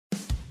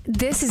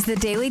This is the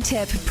Daily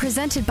Tip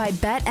presented by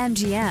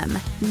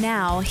BetMGM.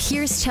 Now,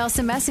 here's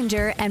Chelsea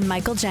Messenger and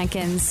Michael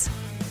Jenkins.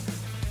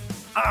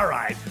 All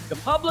right. The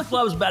public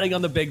loves betting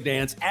on the big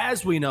dance,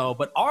 as we know,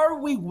 but are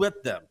we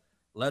with them?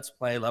 Let's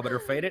play Love It or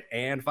Fade It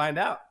and find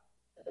out.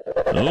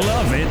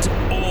 Love it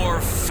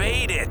or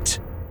fade it.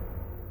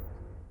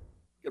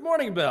 Good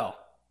morning, Bill.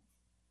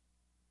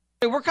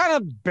 We're kind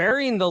of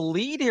burying the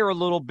lead here a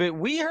little bit.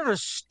 We heard a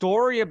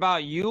story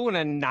about you and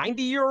a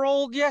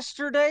 90-year-old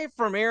yesterday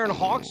from Aaron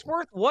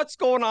Hawksworth. What's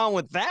going on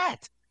with that?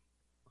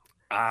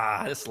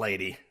 This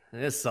lady,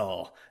 this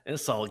old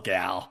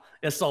gal,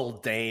 this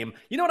old dame.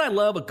 You know what I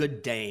love? A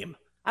good dame.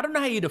 I don't know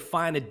how you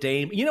define a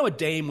dame. You know a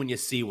dame when you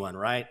see one,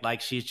 right?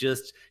 Like she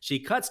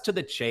cuts to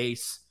the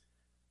chase.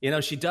 You know,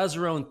 she does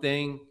her own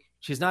thing.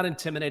 She's not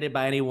intimidated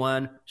by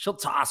anyone. She'll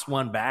toss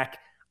one back.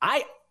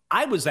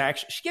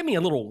 She gave me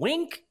a little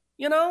wink.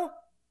 You know?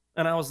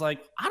 And I was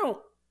like,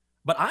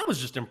 but I was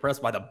just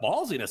impressed by the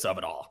ballsiness of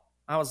it all.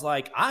 I was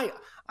like, I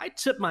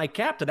tip my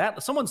cap to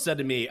that. Someone said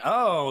to me,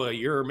 oh,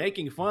 you're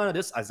making fun of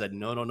this. I said,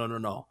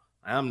 no.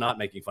 I am not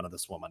making fun of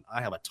this woman.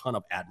 I have a ton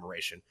of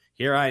admiration.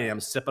 Here I am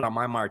sipping on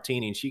my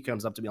martini, and she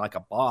comes up to me like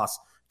a boss,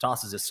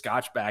 tosses his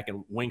scotch back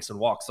and winks and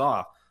walks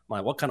off. I'm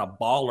like, what kind of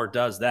baller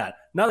does that?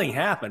 Nothing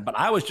happened, but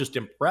I was just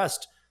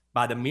impressed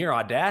by the mere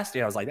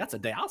audacity. I was like, that's a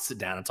day I'll sit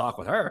down and talk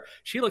with her.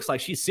 She looks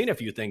like she's seen a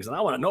few things, and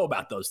I want to know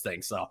about those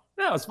things. So,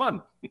 yeah, it was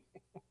fun.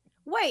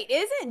 Wait,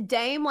 isn't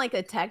dame like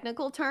a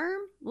technical term?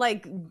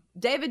 Like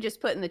David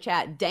just put in the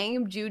chat,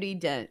 Dame Judi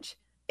Dench.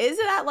 Is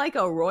that like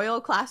a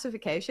royal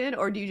classification,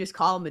 or do you just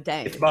call him a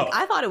dame? It's both.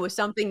 I thought it was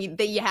something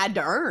that you had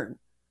to earn.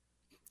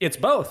 It's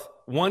both.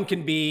 One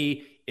can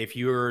be, if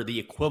you're the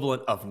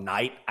equivalent of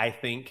knight, I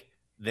think,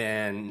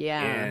 then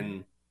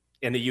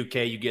in the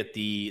UK, you get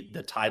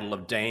the title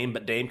of dame,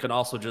 but dame can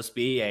also just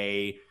be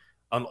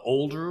an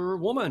older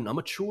woman, a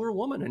mature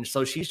woman. And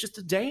so she's just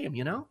a dame,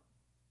 you know?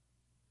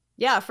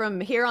 Yeah,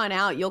 from here on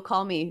out, you'll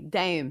call me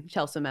Dame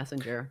Chelsea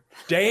Messenger.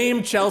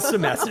 Dame Chelsea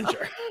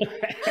Messenger.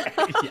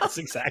 Yes,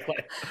 exactly.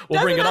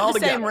 We'll bring it all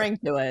together. Same ring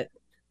to it.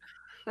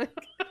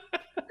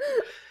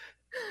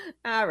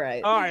 All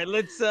right.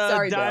 Let's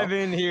dive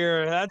in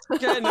here. That's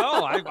okay.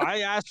 No, I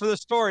asked for the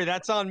story.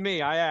 That's on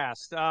me. I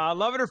asked.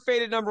 Love it or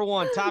fade it, number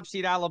one. Top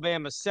seed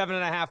Alabama,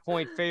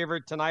 7.5-point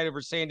favorite tonight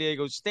over San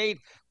Diego State.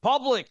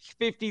 Public,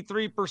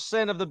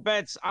 53% of the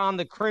bets on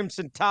the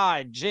Crimson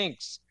Tide.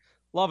 Jinx,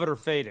 love it or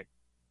fade it?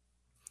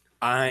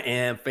 I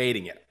am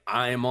fading it.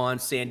 I am on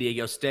San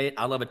Diego State.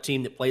 I love a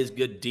team that plays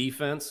good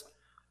defense.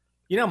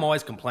 You know, I'm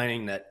always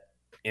complaining that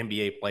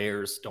NBA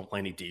players don't play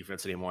any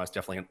defense anymore. It's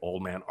definitely an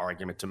old man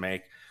argument to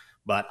make.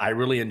 But I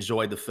really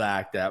enjoyed the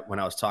fact that when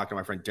I was talking to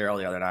my friend Daryl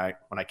the other night,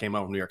 when I came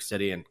over from New York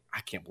City, and I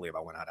can't believe I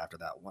went out after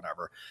that,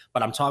 whatever.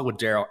 But I'm talking with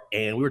Daryl,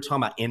 and we were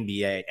talking about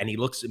NBA, and he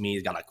looks at me,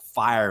 he's got like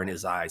fire in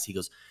his eyes. He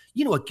goes,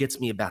 you know what gets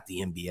me about the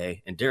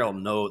NBA? And Daryl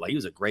knows, like, he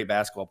was a great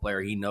basketball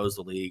player. He knows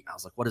the league. I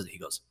was like, what is it? He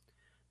goes,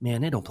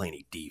 man, they don't play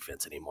any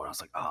defense anymore. I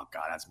was like, oh,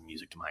 God, that's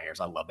music to my ears.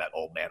 I love that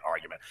old man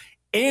argument.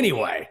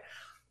 Anyway,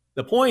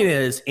 the point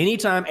is,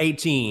 anytime a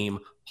team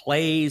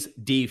plays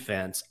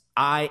defense,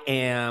 I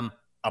am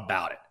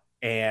about it.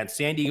 And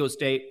San Diego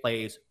State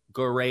plays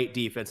great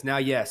defense. Now,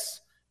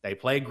 yes, they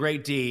play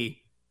great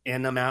D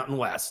in the Mountain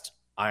West.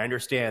 I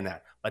understand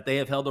that. But they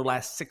have held their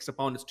last 6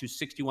 opponents to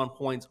 61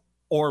 points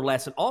or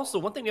less. And also,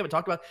 one thing we haven't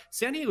talked about,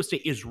 San Diego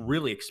State is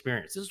really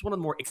experienced. This is one of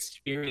the more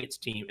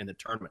experienced teams in the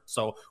tournament.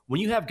 So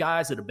when you have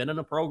guys that have been in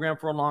the program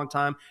for a long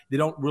time, they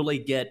don't really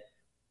get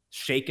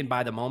shaken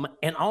by the moment.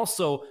 And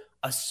also,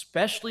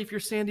 especially if you're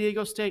San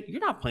Diego State, you're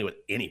not playing with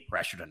any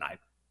pressure tonight.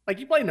 Like,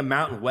 you play in the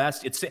Mountain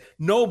West,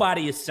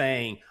 nobody is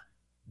saying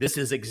this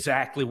is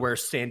exactly where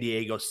San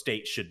Diego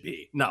State should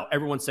be. No,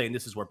 everyone's saying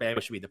this is where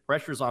Bama should be. The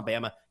pressure's on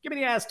Bama. Give me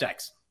the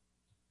Aztecs.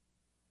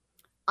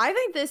 I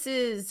think this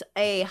is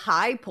a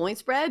high point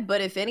spread,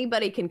 but if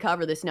anybody can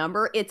cover this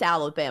number, it's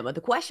Alabama.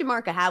 The question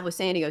mark I have with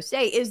San Diego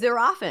State is their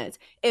offense.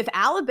 If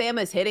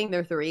Alabama's hitting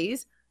their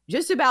threes,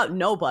 just about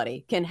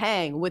nobody can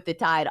hang with the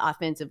Tide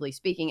offensively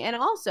speaking. And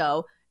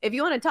also, if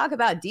you want to talk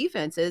about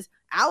defenses,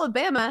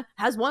 Alabama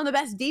has one of the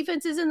best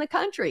defenses in the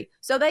country,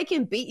 so they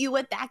can beat you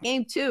at that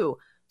game too.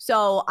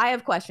 So I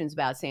have questions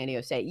about San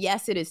Diego State.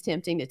 Yes, it is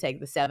tempting to take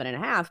the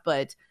 7.5,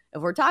 but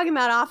if we're talking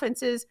about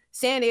offenses,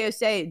 San Diego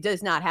State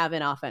does not have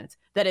an offense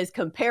that is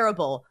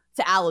comparable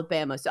to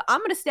Alabama. So I'm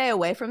going to stay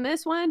away from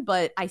this one,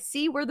 but I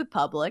see where the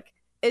public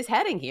is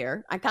heading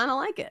here. I kind of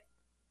like it.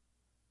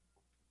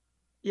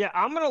 Yeah,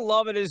 I'm going to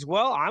love it as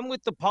well. I'm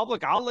with the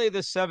public. I'll lay the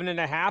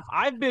 7.5.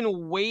 I've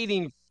been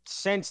waiting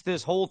since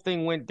this whole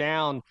thing went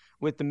down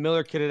with the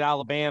Miller kid at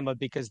Alabama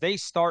because they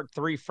start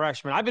 3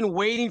 freshmen. I've been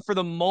waiting for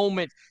the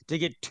moment to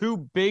get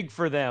too big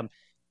for them.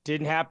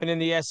 Didn't happen in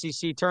the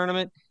SEC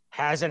tournament.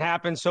 Hasn't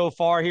happened so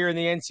far here in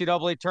the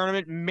NCAA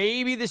tournament.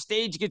 Maybe the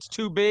stage gets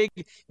too big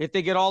if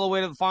they get all the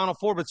way to the Final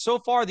Four. But so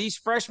far, these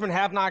freshmen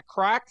have not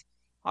cracked.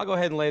 I'll go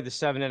ahead and lay the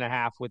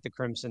 7.5 with the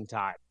Crimson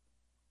Tide.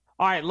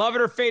 All right, love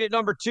it or fade it,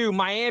 number 2.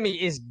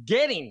 Miami is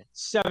getting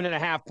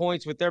 7.5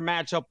 points with their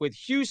matchup with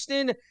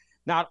Houston.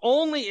 Not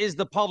only is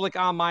the public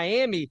on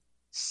Miami,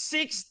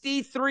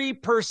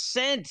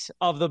 63%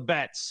 of the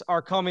bets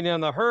are coming in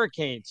on the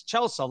Hurricanes.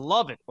 Chelsea,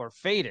 love it or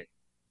fade it?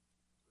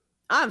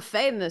 I'm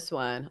fading this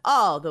one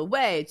all the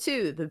way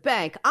to the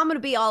bank. I'm going to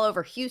be all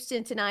over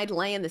Houston tonight,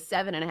 laying the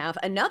 7.5.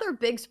 Another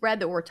big spread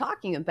that we're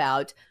talking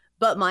about.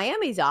 But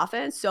Miami's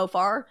offense so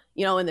far,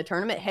 in the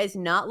tournament has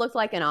not looked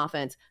like an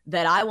offense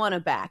that I want to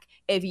back.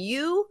 If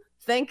you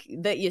think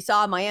that you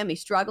saw Miami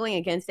struggling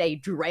against a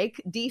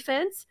Drake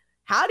defense,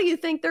 how do you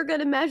think they're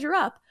going to measure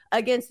up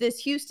against this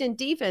Houston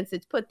defense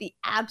that's put the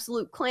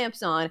absolute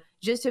clamps on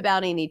just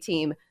about any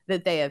team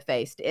that they have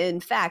faced? In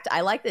fact,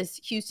 I like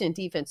this Houston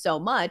defense so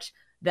much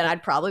that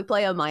I'd probably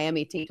play a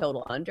Miami team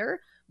total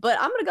under. But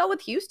I'm going to go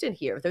with Houston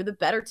here. They're the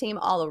better team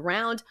all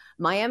around.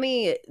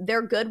 Miami,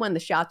 they're good when the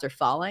shots are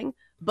falling,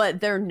 but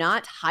they're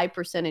not high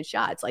percentage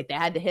shots. Like, they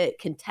had to hit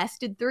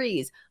contested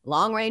threes,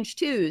 long range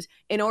twos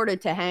in order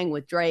to hang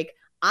with Drake.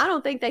 I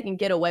don't think they can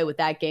get away with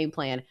that game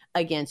plan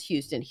against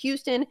Houston.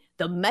 Houston,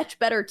 the much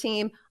better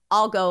team.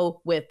 I'll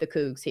go with the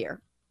Cougs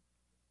here.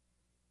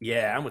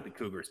 Yeah, I'm with the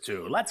Cougars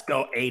too. Let's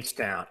go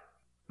H-Town.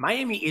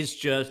 Miami is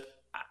just,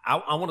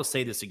 I want to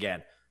say this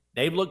again.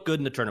 They've looked good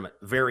in the tournament,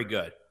 very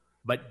good.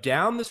 But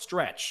down the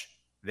stretch,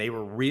 they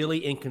were really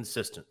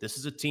inconsistent. This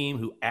is a team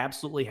who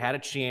absolutely had a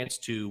chance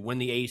to win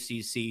the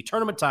ACC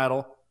tournament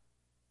title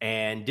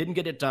and didn't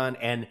get it done.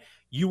 And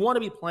you want to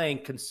be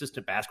playing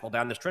consistent basketball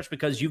down the stretch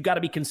because you've got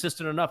to be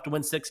consistent enough to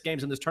win 6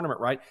 games in this tournament,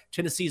 right?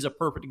 Tennessee is a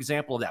perfect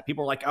example of that.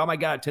 People are like, oh my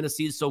God,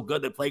 Tennessee is so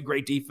good. They play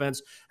great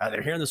defense.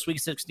 They're here in the Sweet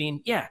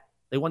 16. Yeah,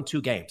 they won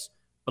 2 games.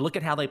 But look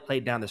at how they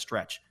played down the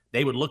stretch.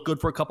 They would look good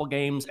for a couple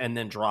games and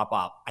then drop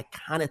off. I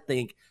kind of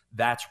think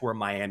that's where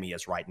Miami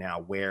is right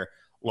now, where,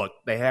 look,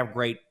 they have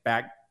great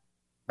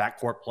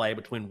backcourt play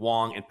between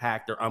Wong and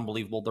Pack. They're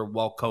unbelievable. They're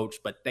well coached,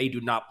 but they do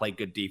not play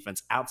good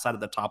defense outside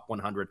of the top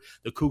 100.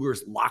 The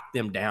Cougars locked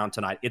them down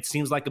tonight. It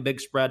seems like a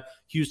big spread.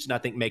 Houston, I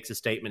think, makes a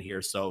statement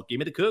here. So give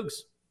me the Cougs.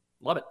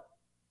 Love it.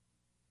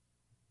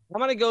 I'm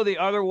going to go the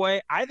other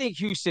way. I think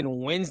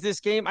Houston wins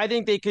this game. I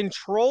think they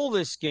control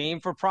this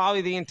game for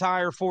probably the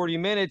entire 40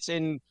 minutes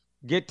and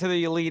get to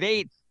the Elite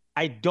Eight.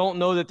 I don't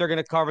know that they're going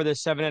to cover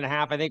this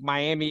 7.5. I think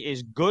Miami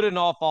is good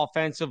enough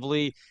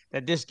offensively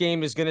that this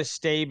game is going to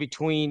stay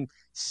between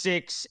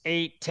 6,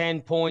 8,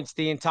 10 points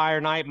the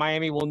entire night.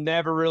 Miami will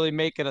never really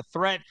make it a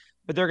threat,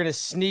 but they're going to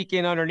sneak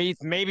in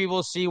underneath. Maybe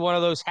we'll see one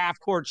of those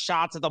half-court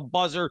shots at the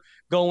buzzer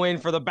go in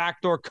for the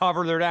backdoor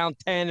cover. They're down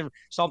 10 or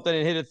something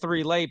and hit a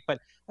 3 late. But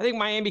I think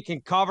Miami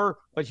can cover,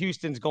 but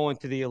Houston's going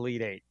to the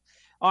Elite Eight.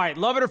 All right,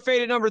 love it or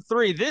fade at number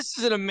 3. This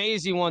is an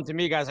amazing one to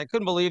me, guys. I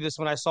couldn't believe this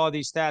when I saw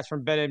these stats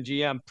from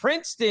BetMGM.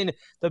 Princeton,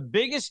 the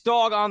biggest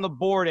dog on the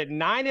board at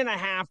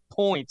 9.5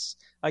 points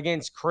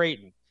against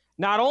Creighton.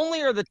 Not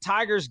only are the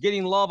Tigers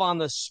getting love on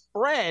the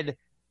spread,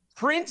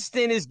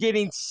 Princeton is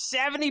getting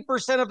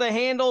 70% of the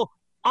handle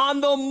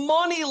on the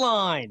money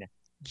line.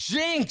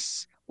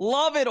 Jinx,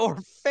 love it or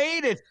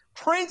fade it.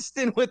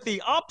 Princeton with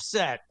the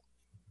upset.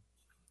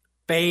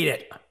 Fade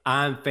it.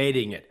 I'm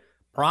fading it.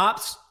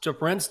 Props to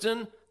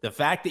Princeton. The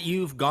fact that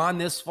you've gone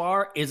this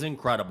far is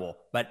incredible,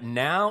 but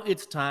now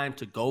it's time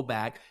to go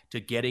back to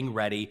getting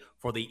ready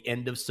for the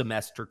end of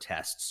semester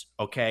tests,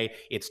 okay?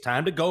 It's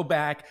time to go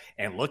back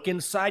and look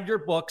inside your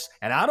books,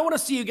 and I don't want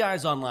to see you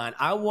guys online.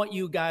 I want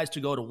you guys to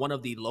go to one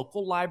of the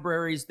local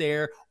libraries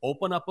there,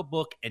 open up a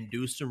book, and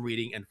do some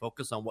reading and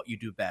focus on what you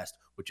do best,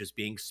 which is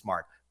being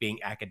smart, being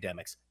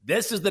academics.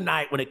 This is the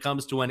night when it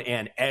comes to an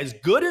end. As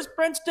good as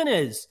Princeton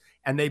is,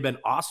 and they've been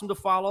awesome to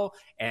follow.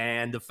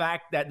 And the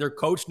fact that their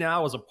coach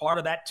now is a part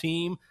of that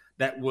team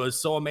that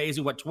was so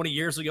amazing, 20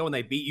 years ago when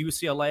they beat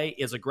UCLA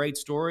is a great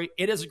story.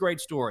 It is a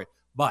great story.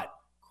 But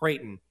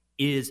Creighton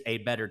is a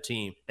better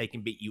team. They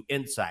can beat you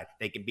inside.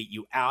 They can beat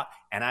you out.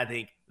 And I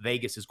think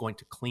Vegas is going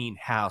to clean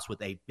house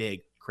with a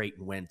big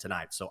Creighton win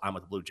tonight. So I'm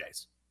with the Blue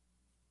Jays.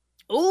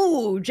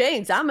 Ooh,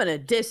 James, I'm going to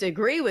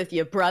disagree with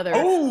you, brother.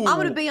 Ooh. I'm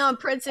going to be on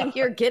Princeton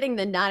here getting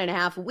the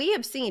 9.5. We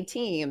have seen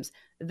teams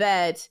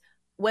that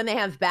when they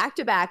have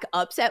back-to-back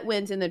upset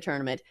wins in the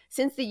tournament,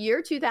 since the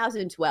year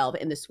 2012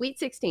 in the Sweet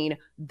 16,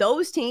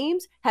 those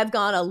teams have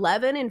gone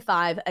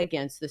 11-5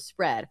 against the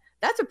spread.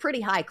 That's a pretty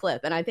high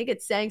clip, and I think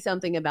it's saying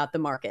something about the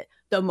market.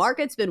 The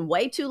market's been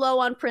way too low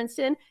on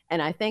Princeton,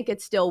 and I think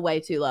it's still way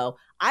too low.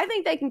 I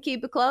think they can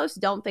keep it close.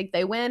 Don't think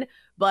they win,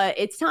 but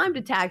it's time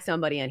to tag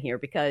somebody in here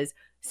because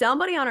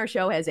somebody on our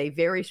show has a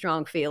very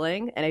strong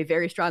feeling and a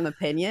very strong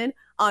opinion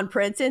on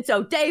Princeton.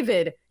 So,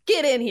 David,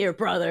 get in here,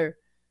 brother.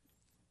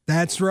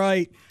 That's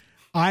right.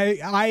 I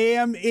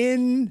am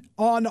in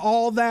on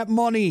all that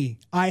money.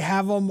 I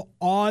have them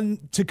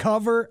on to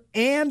cover,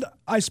 and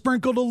I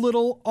sprinkled a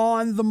little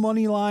on the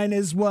money line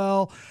as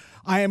well.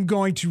 I am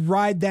going to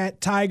ride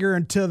that Tiger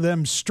until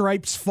them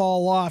stripes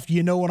fall off.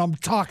 You know what I'm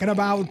talking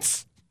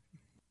about?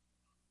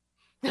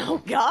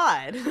 Oh,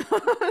 God.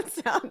 That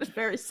sounded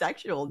very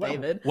sexual,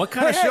 David. What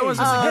kind of show is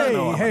this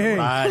again? Hey.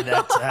 Ride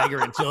that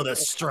Tiger until the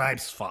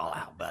stripes fall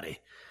out, buddy.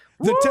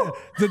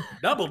 The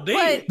Double D.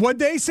 What'd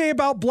they say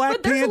about Black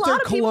But there's Panther a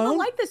lot of people that cologne?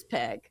 like this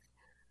pick.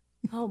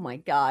 Oh, my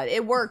God.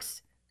 It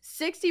works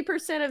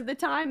 60% of the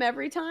time,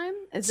 every time?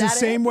 It's the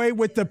same way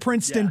with the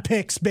Princeton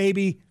picks,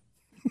 baby.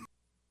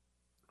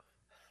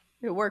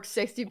 It works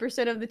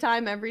 60% of the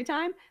time, every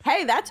time.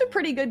 Hey, that's a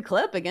pretty good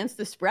clip against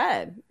the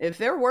spread. If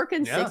they're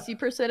working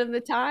 60% of the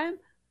time,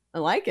 I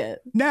like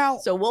it. Now,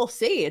 so we'll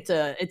see. It's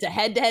a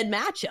head-to-head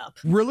matchup.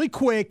 Really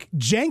quick,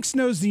 Jenks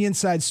knows the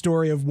inside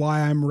story of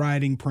why I'm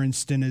riding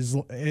Princeton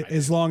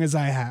as long as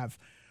I have.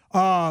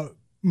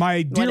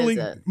 My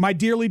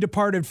dearly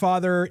departed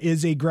father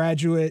is a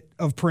graduate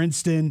of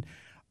Princeton.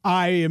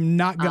 I am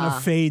not going to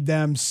fade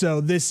them.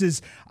 So this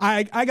is,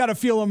 I got a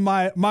feeling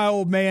my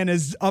old man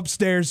is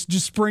upstairs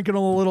just sprinkling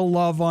a little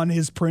love on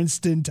his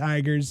Princeton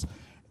Tigers.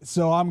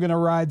 So I'm going to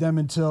ride them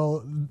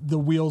until the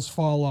wheels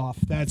fall off.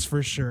 That's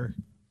for sure.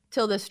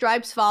 Till the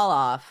stripes fall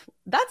off.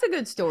 That's a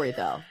good story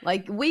though.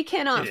 Like, we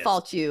cannot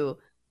fault you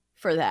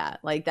for that.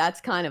 Like, that's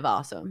kind of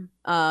awesome.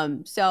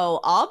 So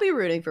I'll be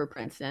rooting for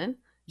Princeton.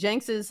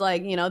 Jenks is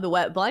like, the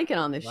wet blanket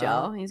on the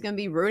show. He's going to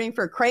be rooting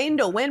for Creighton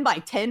to win by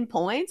 10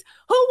 points.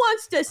 Who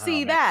wants to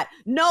see that?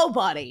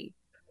 Nobody.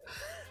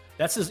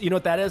 That's just, you know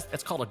what that is?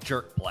 That's called a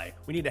jerk play.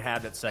 We need to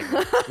have that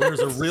segment. There's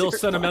a real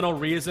sentimental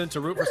reason to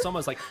root for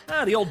someone. It's like,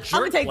 the old jerk I'm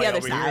gonna take play the other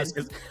over side.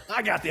 here.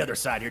 I got the other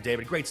side here,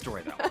 David. Great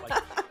story, though.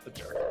 Like, the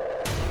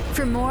jerk.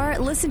 For more,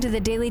 listen to the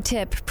Daily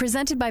Tip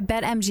presented by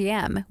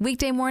BetMGM.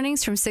 Weekday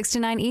mornings from 6 to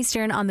 9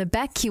 Eastern on the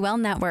BetQL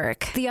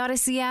network, the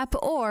Odyssey app,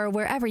 or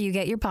wherever you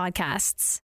get your podcasts.